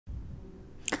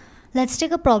Let's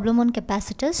take a problem on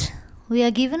capacitors. We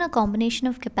are given a combination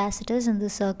of capacitors in the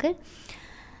circuit.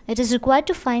 It is required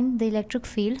to find the electric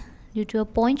field due to a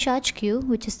point charge Q,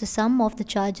 which is the sum of the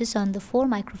charges on the 4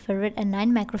 microfarad and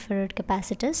 9 microfarad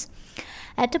capacitors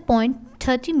at a point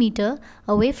 30 meter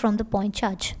away from the point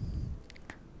charge.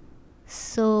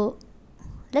 So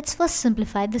let's first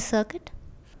simplify the circuit.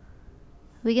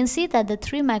 We can see that the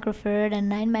 3 microfarad and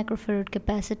 9 microfarad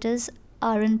capacitors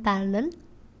are in parallel.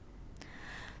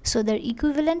 So their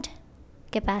equivalent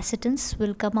capacitance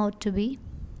will come out to be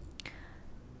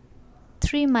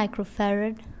 3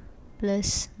 microfarad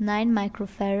plus 9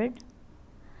 microfarad,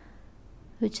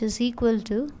 which is equal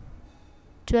to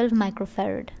 12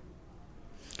 microfarad.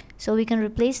 So we can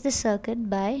replace the circuit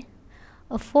by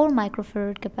a 4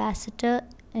 microfarad capacitor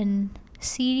in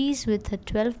series with a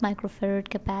 12 microfarad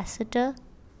capacitor,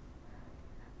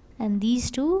 and these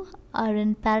two are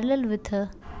in parallel with a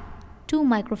 2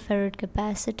 microfarad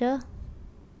capacitor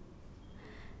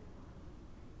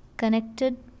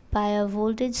connected by a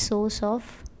voltage source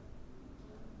of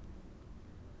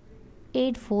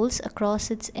 8 volts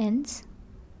across its ends.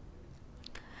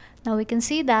 Now we can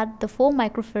see that the 4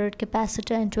 microfarad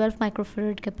capacitor and 12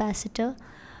 microfarad capacitor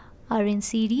are in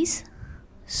series,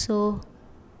 so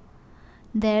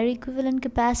their equivalent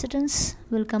capacitance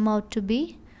will come out to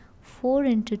be 4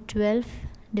 into 12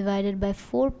 divided by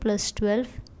 4 plus 12,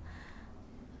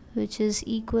 which is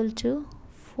equal to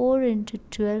 4 into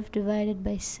 12 divided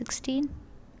by 16,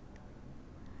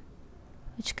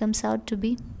 which comes out to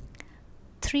be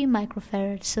 3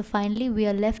 microfarad. So finally we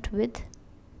are left with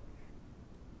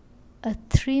a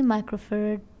 3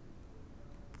 microfarad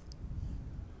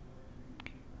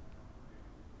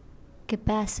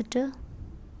capacitor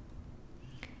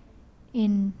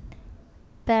in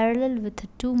parallel with a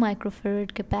 2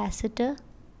 microfarad capacitor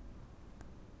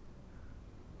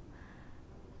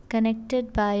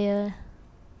connected by a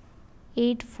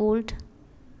 8 volt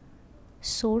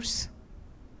source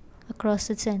across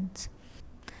its ends.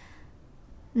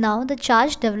 Now the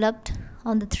charge developed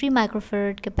on the 3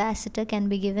 microfarad capacitor can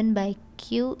be given by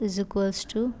Q is equals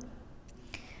to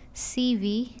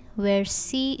CV, where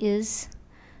C is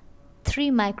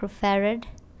 3 microfarad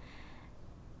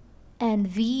and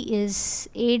V is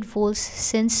 8 volts,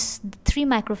 since the 3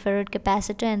 microfarad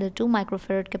capacitor and the 2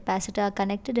 microfarad capacitor are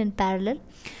connected in parallel.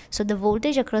 So the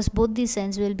voltage across both these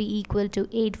ends will be equal to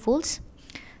 8 volts.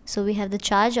 So we have the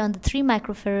charge on the 3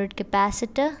 microfarad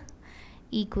capacitor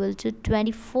equal to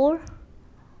 24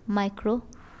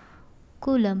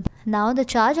 microcoulomb. Now the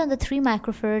charge on the 3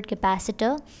 microfarad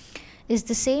capacitor is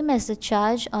the same as the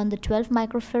charge on the 12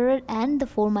 microfarad and the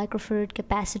 4 microfarad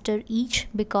capacitor each,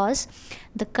 because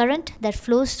the current that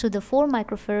flows through the 4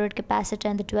 microfarad capacitor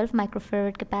and the 12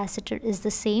 microfarad capacitor is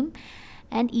the same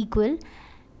and equal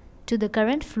to the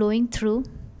current flowing through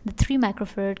the 3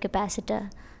 microfarad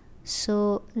capacitor.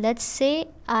 So let's say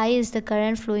I is the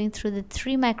current flowing through the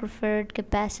 3 microfarad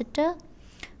capacitor,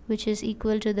 which is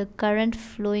equal to the current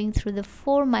flowing through the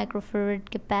 4 microfarad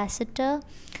capacitor,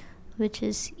 which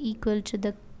is equal to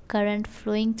the current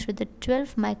flowing through the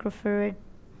 12 microfarad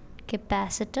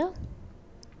capacitor.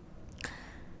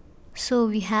 So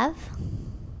we have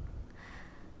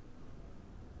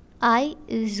I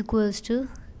is equals to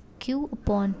Q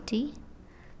upon T.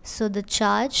 So the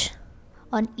charge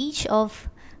on each of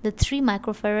the 3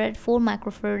 microfarad, 4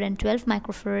 microfarad and 12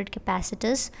 microfarad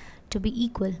capacitors to be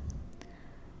equal.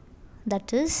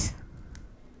 That is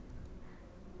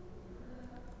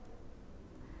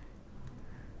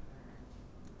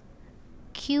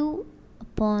Q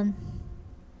upon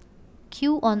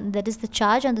Q on, that is the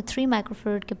charge on the 3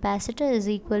 microfarad capacitor, is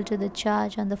equal to the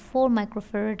charge on the 4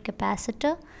 microfarad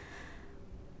capacitor,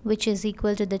 which is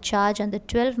equal to the charge on the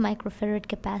 12 microfarad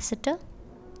capacitor,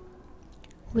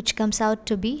 which comes out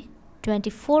to be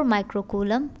 24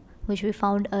 microcoulomb, which we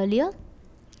found earlier.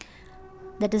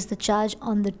 That is the charge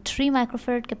on the 3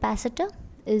 microfarad capacitor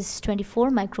is 24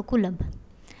 microcoulomb.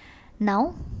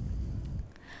 Now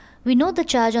we know the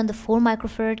charge on the 4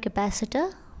 microfarad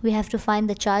capacitor. We have to find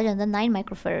the charge on the 9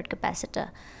 microfarad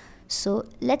capacitor. So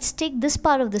let's take this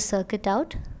part of the circuit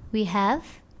out. We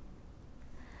have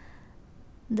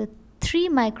the 3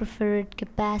 microfarad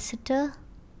capacitor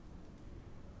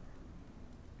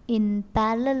in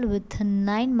parallel with a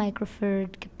 9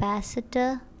 microfarad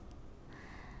capacitor,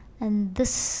 and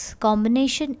this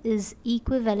combination is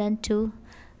equivalent to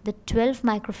the 12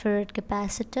 microfarad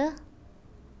capacitor.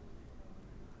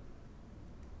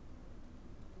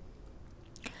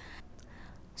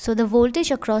 So the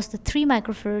voltage across the 3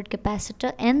 microfarad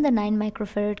capacitor and the 9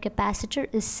 microfarad capacitor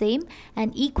is same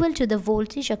and equal to the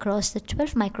voltage across the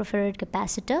 12 microfarad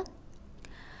capacitor,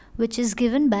 which is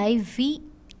given by V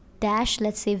dash,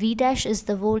 let's say V dash is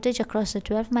the voltage across the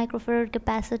 12 microfarad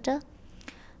capacitor,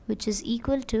 which is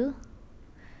equal to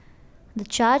the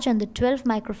charge on the 12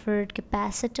 microfarad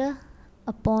capacitor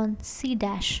upon C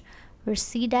dash, where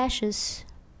C dash is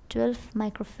 12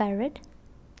 microfarad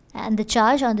and the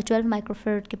charge on the 12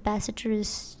 microfarad capacitor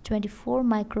is 24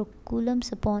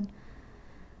 microcoulombs upon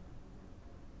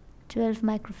 12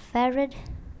 microfarad.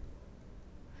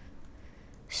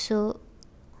 So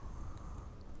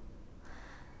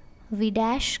V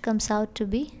dash comes out to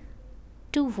be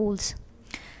 2 volts.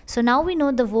 So now we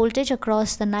know the voltage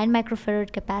across the 9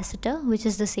 microfarad capacitor, which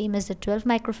is the same as the 12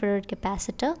 microfarad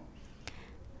capacitor.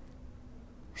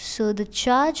 So the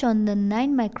charge on the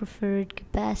 9 microfarad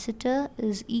capacitor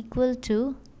is equal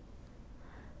to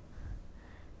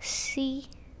C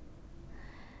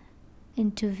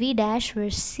into V dash,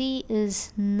 where C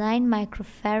is 9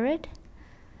 microfarad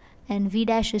and V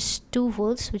dash is 2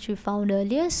 volts, which we found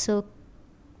earlier. So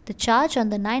the charge on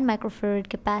the 9 microfarad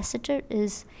capacitor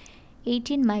is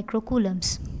 18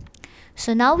 microcoulombs.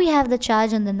 So now we have the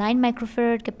charge on the 9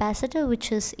 microfarad capacitor,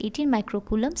 which is 18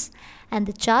 microcoulombs, and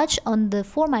the charge on the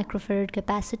 4 microfarad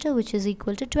capacitor, which is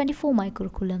equal to 24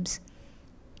 microcoulombs.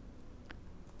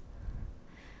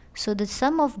 So the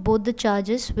sum of both the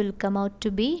charges will come out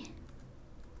to be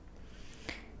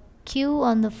Q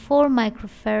on the 4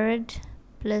 microfarad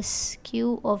plus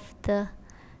Q of the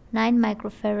 9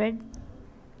 microfarad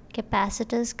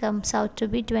capacitors comes out to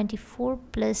be 24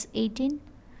 plus 18,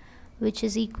 which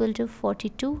is equal to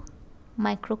 42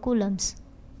 microcoulombs.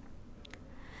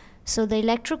 So the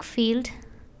electric field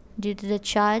due to the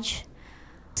charge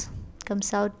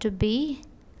comes out to be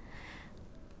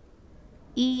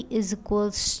E is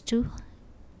equals to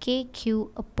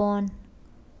KQ upon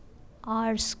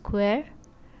R square.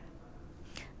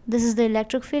 This is the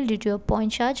electric field due to a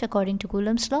point charge according to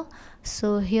Coulomb's law.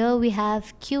 So here we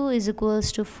have Q is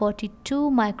equals to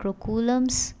 42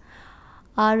 microcoulombs,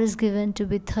 R is given to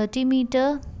be 30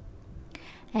 meter,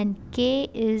 and K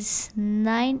is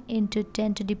 9 into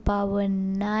 10 to the power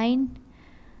 9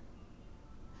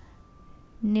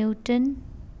 Newton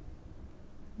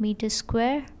meter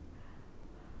square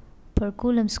per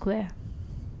Coulomb square.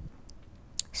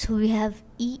 So we have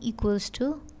E equals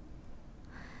to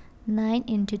 9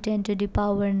 into 10 to the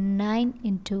power 9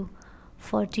 into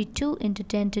 42 into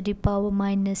 10 to the power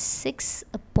minus 6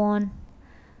 upon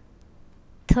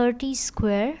 30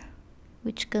 square,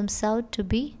 which comes out to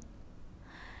be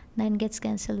 9 gets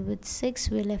cancelled with 6,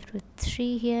 we're left with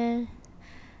 3 here,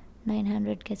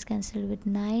 900 gets cancelled with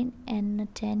 9 and a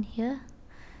 10 here,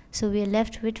 so we are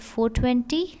left with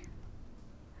 420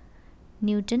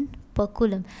 Newton per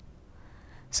Coulomb.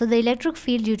 So the electric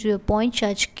field due to a point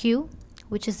charge Q,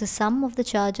 which is the sum of the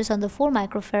charges on the 4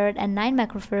 microfarad and 9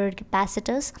 microfarad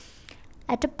capacitors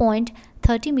at a point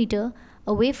 30 meter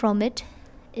away from it,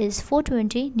 is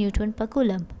 420 Newton per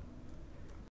Coulomb.